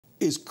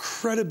is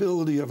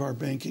credibility of our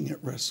banking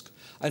at risk?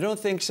 I don't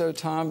think so,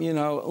 Tom. You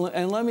know,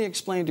 and let me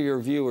explain to your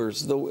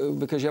viewers,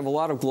 because you have a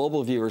lot of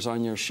global viewers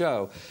on your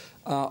show.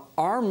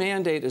 Our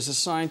mandate is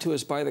assigned to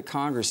us by the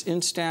Congress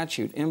in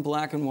statute, in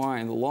black and white.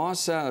 And the law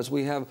says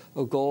we have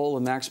a goal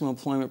of maximum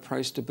employment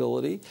price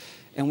stability,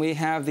 and we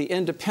have the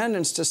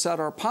independence to set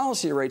our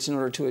policy rates in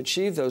order to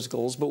achieve those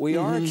goals. But we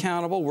are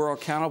accountable. We're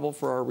accountable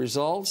for our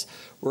results.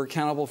 We're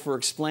accountable for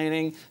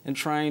explaining and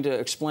trying to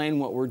explain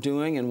what we're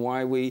doing and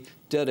why we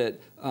did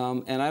it.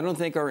 And I don't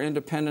think our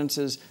independence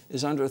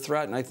is under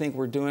threat, and I think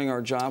we're doing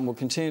our job and we'll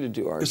continue to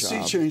do our job.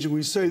 A sea change, and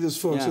we say this,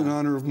 folks, in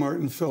honor of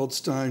Martin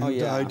Feldstein, who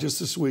died just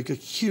this week. A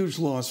huge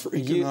loss for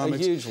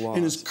economics. A huge loss.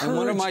 And his courage.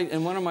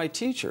 And one of my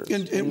teachers.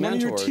 And one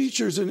of your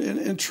teachers,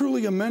 and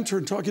truly a mentor,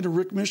 and talking to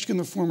Rick Mishkin,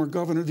 the former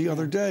governor, the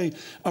other day,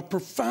 a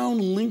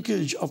profound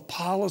linkage of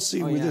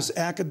policy with this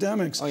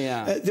academics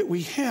that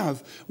we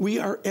have. We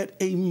are at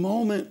a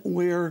moment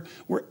where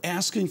we're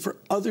asking for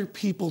other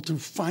people to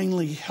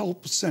finally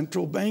help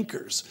central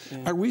bankers.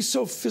 Are we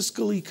so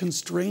fiscally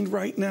constrained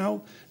right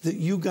now that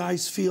you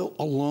guys feel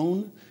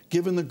alone,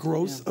 given the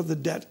growth of the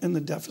debt and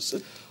the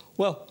deficit?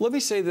 Well, let me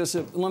say this.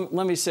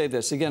 Let me say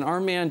this again. Our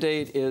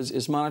mandate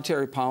is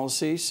monetary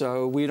policy,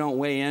 so we don't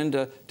weigh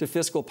into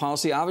fiscal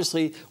policy.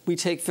 Obviously, we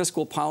take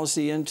fiscal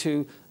policy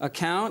into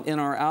account in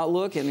our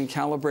outlook and in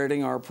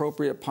calibrating our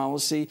appropriate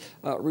policy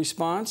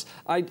response.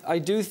 I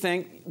do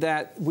think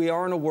that we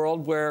are in a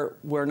world where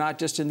we're not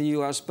just in the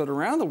U.S. but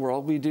around the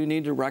world. We do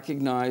need to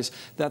recognize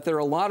that there are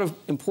a lot of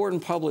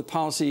important public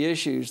policy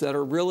issues that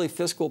are really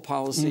fiscal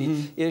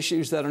policy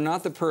issues that are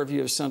not the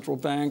purview of central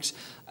banks.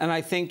 And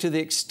I think to the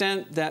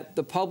extent that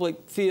the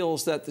public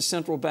feels that the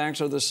central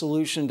banks are the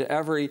solution to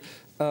every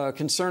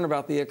concern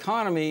about the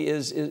economy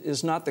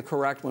is not the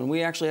correct one.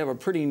 We actually have a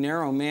pretty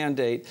narrow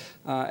mandate,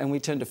 and we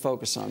tend to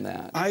focus on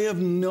that. I have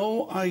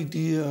no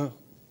idea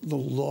the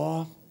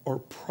law or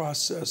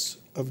process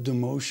of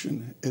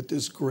demotion at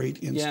this great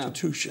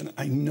institution.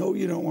 I know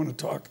you don't want to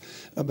talk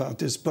about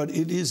this, but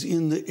it is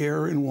in the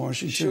air in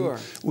Washington.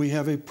 We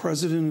have a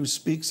president who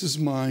speaks his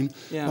mind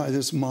by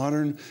this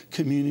modern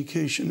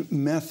communication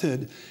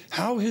method.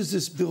 How has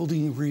this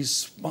building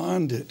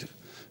responded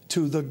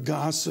to the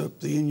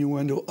gossip, the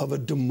innuendo of a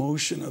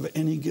demotion of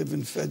any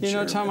given Fed chairman? You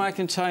know, Tom, I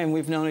can tell you,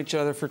 we've known each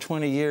other for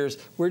 20 years.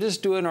 We're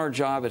just doing our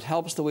job. It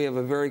helps that we have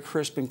a very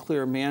crisp and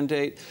clear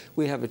mandate.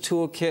 We have a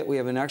toolkit. We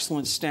have an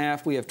excellent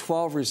staff. We have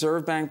 12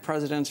 Reserve Bank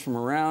presidents from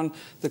around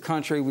the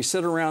country. We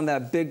sit around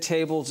that big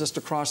table just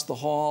across the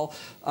hall.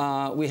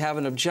 We have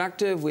an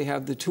objective. We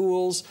have the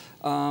tools.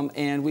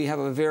 And we have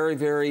a very,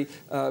 very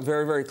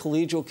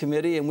collegial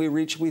committee, and we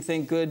reach, we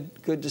think,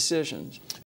 good decisions.